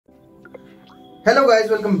Hello guys,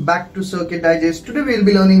 welcome back to CircuitDigest. Today we will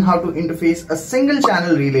be learning how to interface a single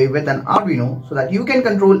channel relay with an Arduino so that you can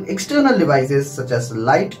control external devices such as a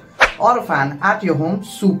light or a fan at your home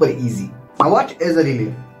super easy. Now what is a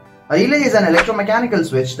relay? A relay is an electromechanical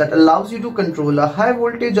switch that allows you to control a high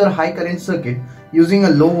voltage or high current circuit using a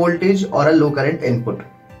low voltage or a low current input.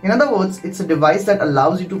 In other words, it's a device that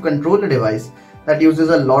allows you to control a device that uses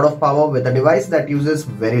a lot of power with a device that uses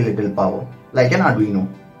very little power, like an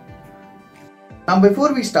Arduino. Now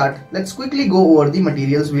before we start, let's quickly go over the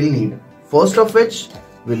materials we'll need. First of which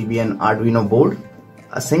will be an Arduino board,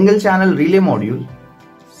 a single channel relay module,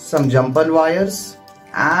 some jumper wires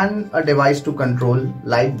and a device to control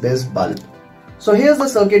like this bulb. So here's the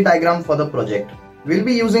circuit diagram for the project. We'll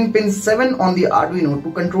be using pin 7 on the Arduino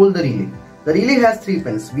to control the relay. The relay has 3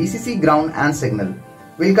 pins, VCC, ground and signal.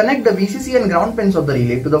 We'll connect the VCC and ground pins of the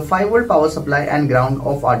relay to the 5V power supply and ground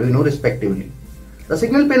of Arduino respectively. The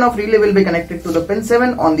signal pin of relay will be connected to the pin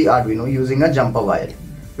 7 on the Arduino using a jumper wire.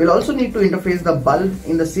 We'll also need to interface the bulb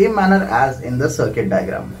in the same manner as in the circuit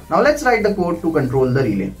diagram. Now let's write the code to control the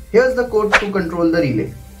relay. Here's the code to control the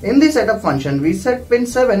relay. In the setup function, we set pin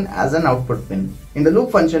 7 as an output pin. In the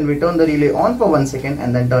loop function, we turn the relay on for 1 second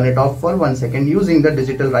and then turn it off for 1 second using the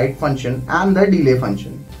digital write function and the delay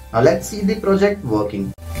function. Now let's see the project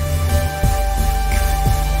working.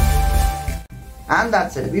 And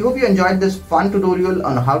that's it. We hope you enjoyed this fun tutorial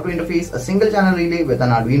on how to interface a single channel relay with an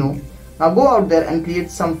Arduino. Now go out there and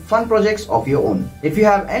create some fun projects of your own. If you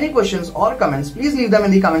have any questions or comments, please leave them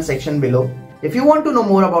in the comment section below. If you want to know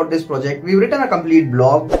more about this project, we've written a complete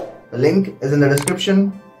blog. The link is in the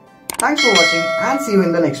description. Thanks for watching and see you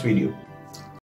in the next video.